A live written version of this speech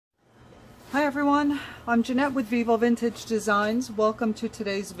Hi everyone, I'm Jeanette with Vivo Vintage Designs. Welcome to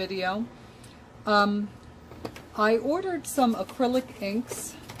today's video. I ordered some acrylic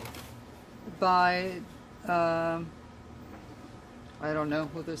inks by, I don't know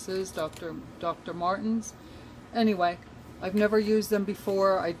who this is, Dr. Martens. Anyway, I've never used them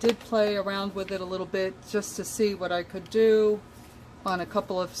before. I did play around with it a little bit just to see what I could do on a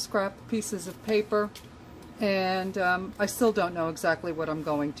couple of scrap pieces of paper, and I still don't know exactly what I'm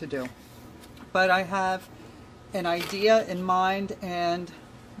going to do. But I have an idea in mind, and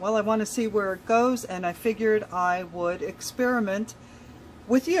well, I want to see where it goes, and I figured I would experiment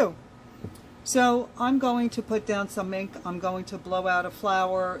with you. So I'm going to put down some ink. I'm going to blow out a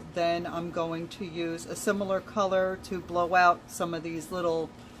flower, then I'm going to use a similar color to blow out some of these little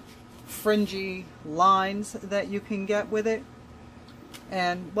fringy lines that you can get with it.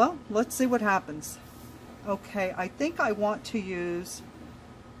 And well, let's see what happens. Okay, I think I want to use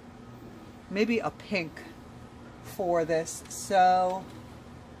maybe a pink for this, so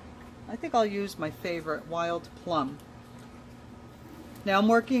I think I'll use my favorite, Wild Plum. Now I'm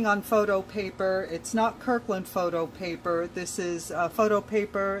working on photo paper. It's not KRYLON photo paper. This is photo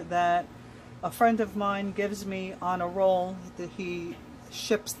paper that a friend of mine gives me on a roll that he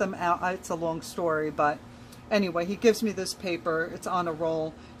ships them out. It's a long story, but anyway, he gives me this paper. It's on a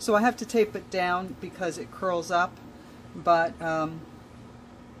roll, so I have to tape it down because it curls up, but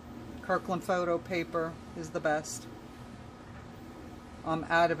KRYLON photo paper is the best. I'm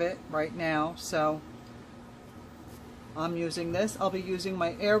out of it right now, so I'm using this. I'll be using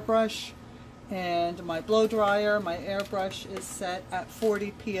my airbrush and my blow dryer. My airbrush is set at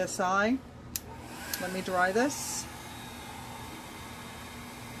 40 psi. Let me dry this.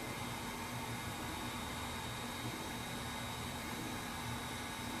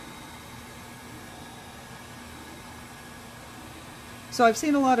 So I've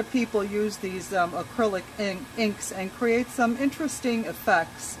seen a lot of people use these acrylic inks and create some interesting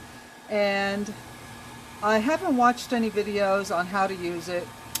effects, and I haven't watched any videos on how to use it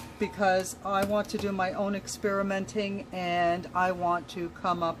because I want to do my own experimenting, and I want to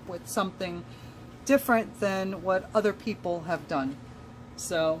come up with something different than what other people have done.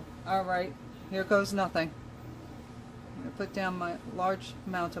 So, alright, here goes nothing. I'm going to put down my large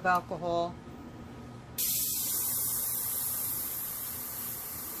amount of alcohol.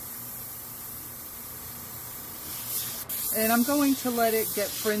 And I'm going to let it get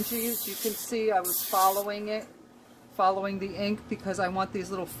fringy. As you can see, I was following the ink, because I want these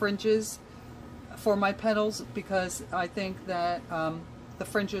little fringes for my petals, because I think that the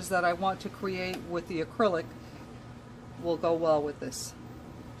fringes that I want to create with the acrylic will go well with this.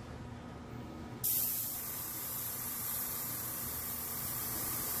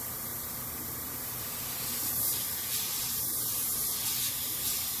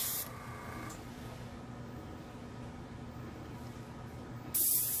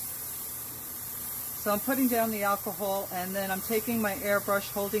 So I'm putting down the alcohol, and then I'm taking my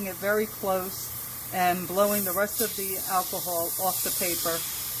airbrush, holding it very close, and blowing the rest of the alcohol off the paper.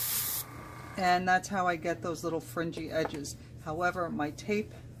 And that's how I get those little fringy edges. However, my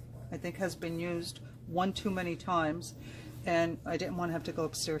tape, I think, has been used one too many times, and I didn't want to have to go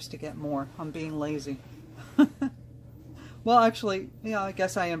upstairs to get more. I'm being lazy. Well, actually, yeah, I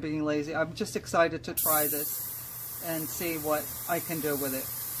guess I am being lazy. I'm just excited to try this and see what I can do with it.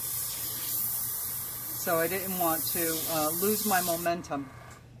 So I didn't want to lose my momentum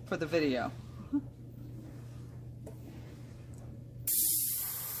for the video.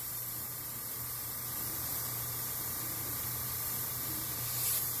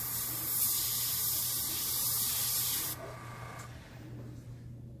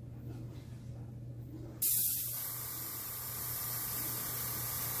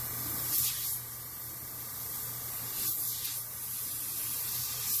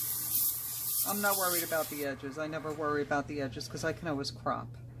 I'm not worried about the edges. I never worry about the edges because I can always crop.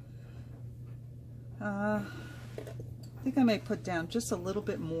 I think I may put down just a little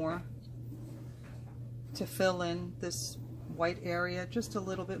bit more to fill in this white area, just a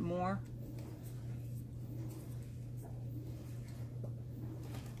little bit more.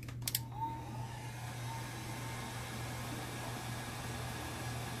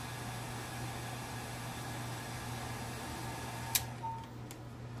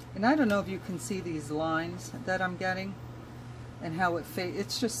 And I don't know if you can see these lines that I'm getting and how it fades.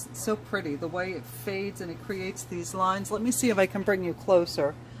 It's just so pretty, the way it fades and it creates these lines. Let me see if I can bring you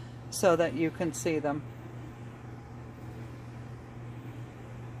closer so that you can see them.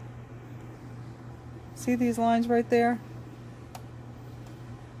 See these lines right there?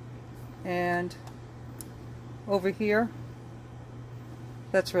 And over here,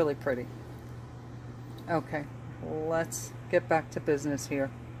 that's really pretty. Okay, let's get back to business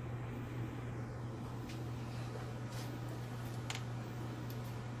here.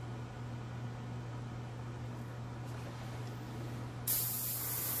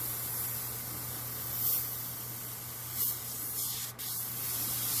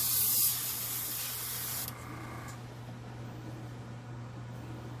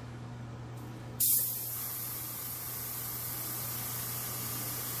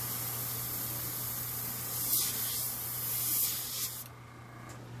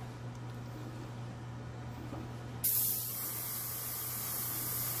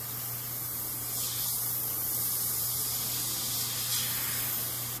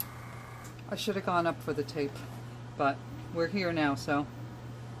 I should have gone up for the tape, but we're here now, so.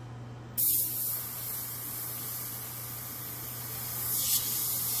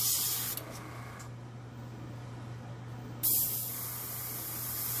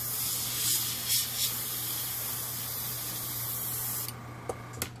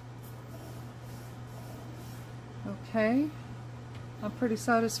 Okay, I'm pretty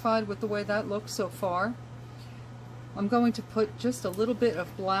satisfied with the way that looks so far. I'm going to put just a little bit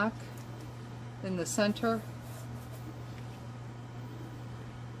of black in the center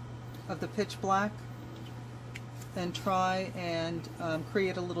of the pitch black and try and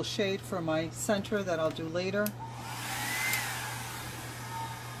create a little shade for my center that I'll do later.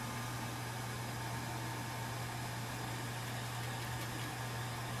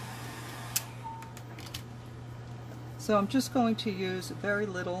 So I'm just going to use very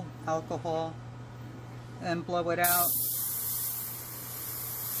little alcohol and blow it out.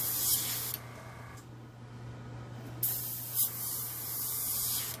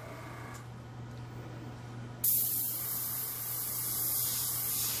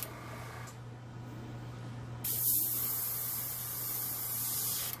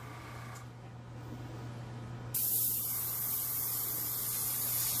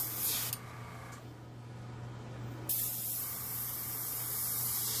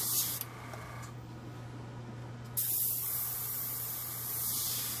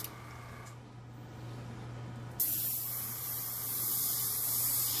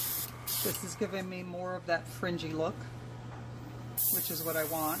 This is giving me more of that fringy look, which is what I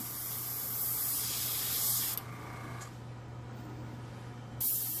want.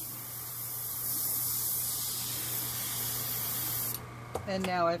 And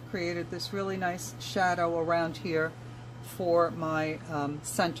now I've created this really nice shadow around here for my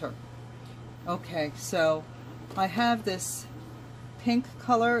center. Okay, so I have this pink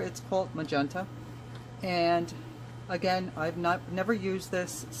color, it's called magenta, and again, I've never used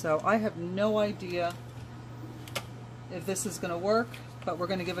this, so I have no idea if this is going to work, but we're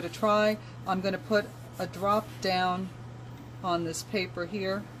going to give it a try. I'm going to put a drop down on this paper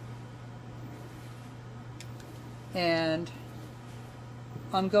here, and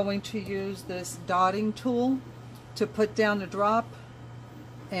I'm going to use this dotting tool to put down the drop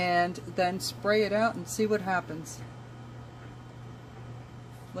and then spray it out and see what happens.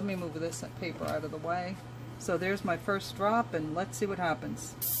 Let me move this paper out of the way. So there's my first drop, and let's see what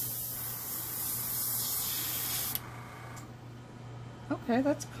happens. Okay,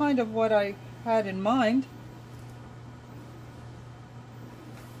 that's kind of what I had in mind.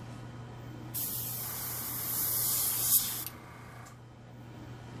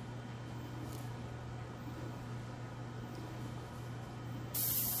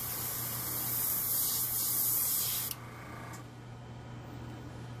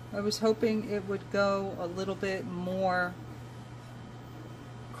 I was hoping it would go a little bit more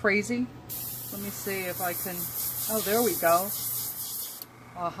crazy. Let me see if I can, oh, there we go.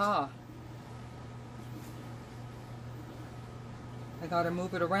 Aha. I gotta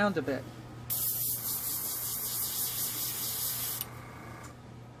move it around a bit.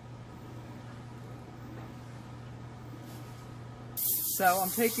 So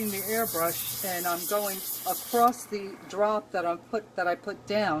I'm taking the airbrush and I'm going across the drop that I put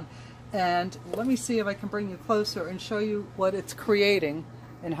down, and let me see if I can bring you closer and show you what it's creating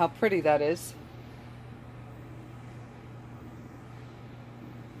and how pretty that is.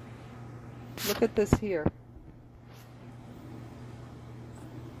 Look at this here.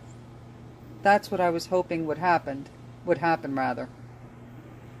 That's what I was hoping would happen rather.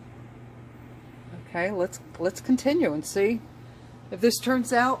 Okay, let's continue and see if this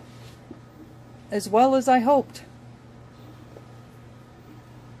turns out as well as I hoped.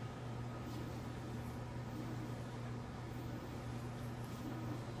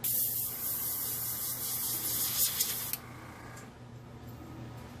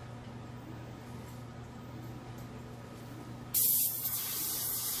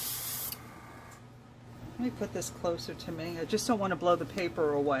 Let me put this closer to me. I just don't want to blow the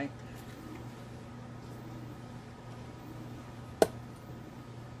paper away.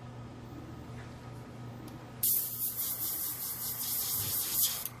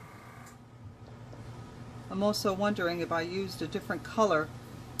 I'm also wondering if I used a different color,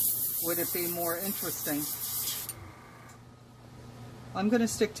 would it be more interesting? I'm going to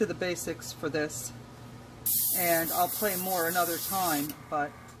stick to the basics for this, and I'll play more another time, but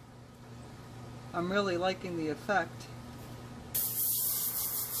I'm really liking the effect.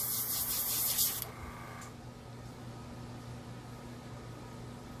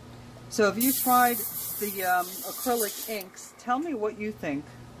 So if you tried the acrylic inks, tell me what you think,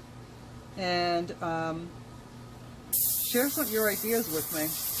 and share some of your ideas with me.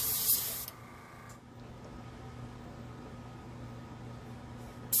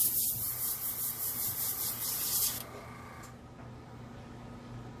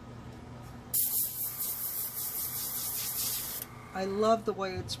 I love the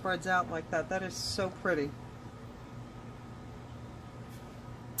way it spreads out like that. That is so pretty.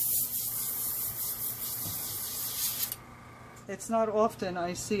 It's not often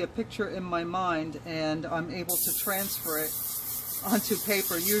I see a picture in my mind and I'm able to transfer it onto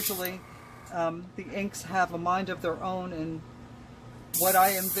paper. Usually the inks have a mind of their own, and what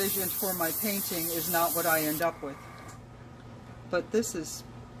I envisioned for my painting is not what I end up with. But this is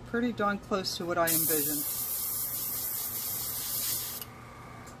pretty darn close to what I envisioned.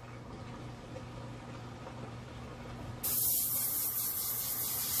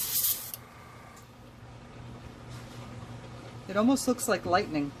 It almost looks like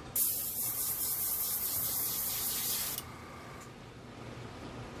lightning.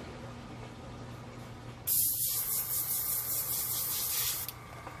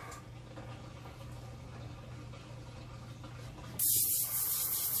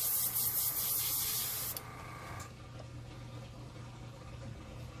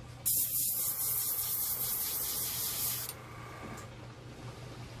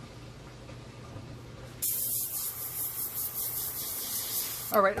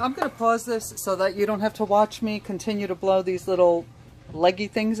 Alright, I'm going to pause this so that you don't have to watch me continue to blow these little leggy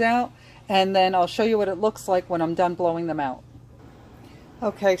things out, and then I'll show you what it looks like when I'm done blowing them out.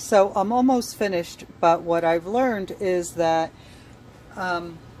 Okay, so I'm almost finished, but what I've learned is that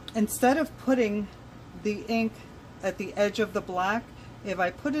instead of putting the ink at the edge of the black, if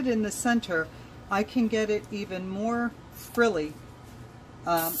I put it in the center, I can get it even more frilly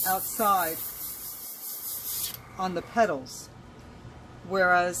outside on the petals.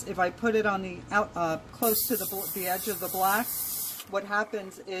 Whereas if I put it on the close to the edge of the black, what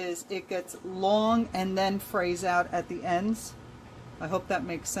happens is it gets long and then frays out at the ends. I hope that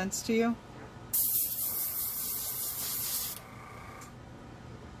makes sense to you.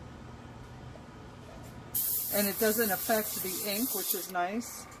 And it doesn't affect the ink, which is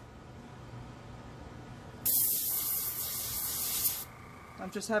nice. I'm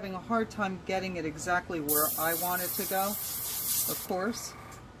just having a hard time getting it exactly where I want it to go, of course.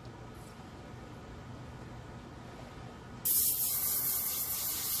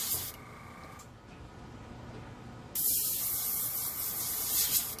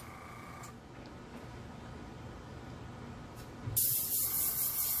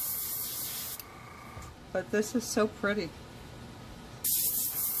 But this is so pretty.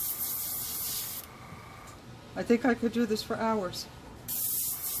 I think I could do this for hours.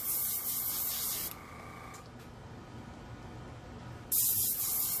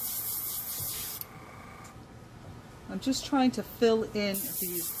 I'm just trying to fill in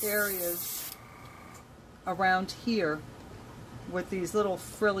these areas around here with these little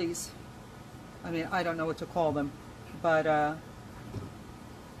frillies. I mean, I don't know what to call them, but I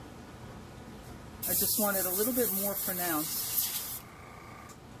just want it a little bit more pronounced.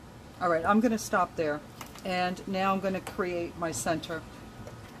 Alright, I'm going to stop there, and now I'm going to create my center,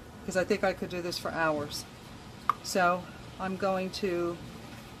 because I think I could do this for hours. So I'm going to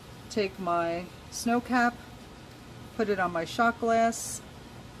take my snow cap, put it on my shot glass,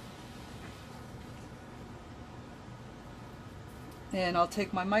 and I'll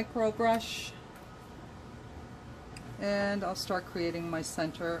take my micro brush and I'll start creating my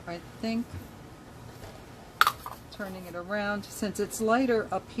center. I think turning it around, since it's lighter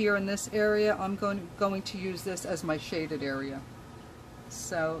up here in this area, I'm going to use this as my shaded area.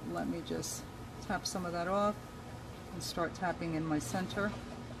 So let me just tap some of that off and start tapping in my center.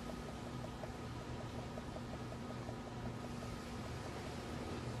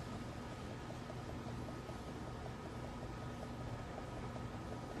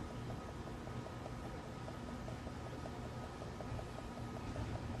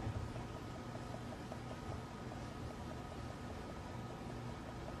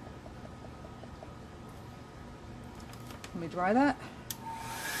 Let me dry that.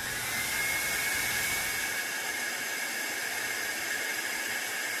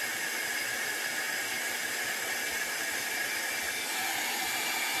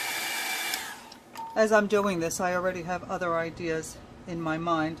 As I'm doing this, I already have other ideas in my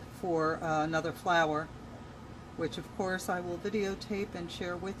mind for another flower, which of course I will videotape and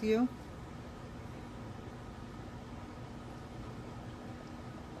share with you.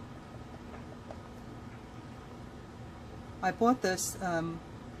 I bought this,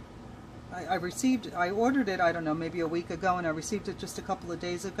 I ordered it, I don't know, maybe a week ago, and I received it just a couple of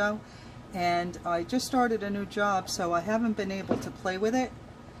days ago. And I just started a new job, so I haven't been able to play with it.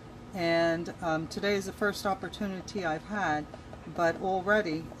 And today is the first opportunity I've had, but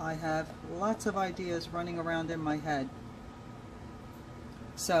already I have lots of ideas running around in my head.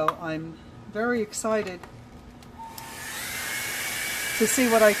 So I'm very excited to see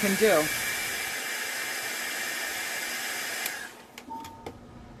what I can do.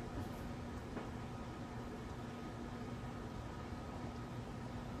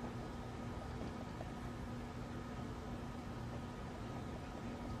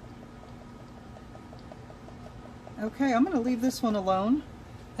 Okay, I'm going to leave this one alone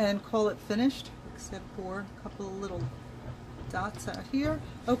and call it finished, except for a couple of little dots out here.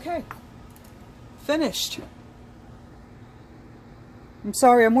 Okay, finished. I'm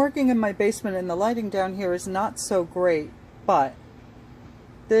sorry, I'm working in my basement and the lighting down here is not so great, but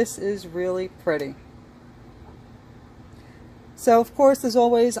this is really pretty. So of course, as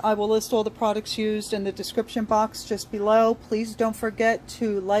always, I will list all the products used in the description box just below. Please don't forget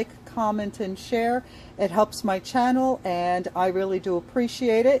to like, comment, and share. It helps my channel and I really do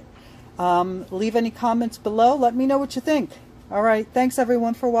appreciate it. Leave any comments below. Let me know what you think. All right, thanks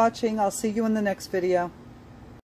everyone for watching. I'll see you in the next video.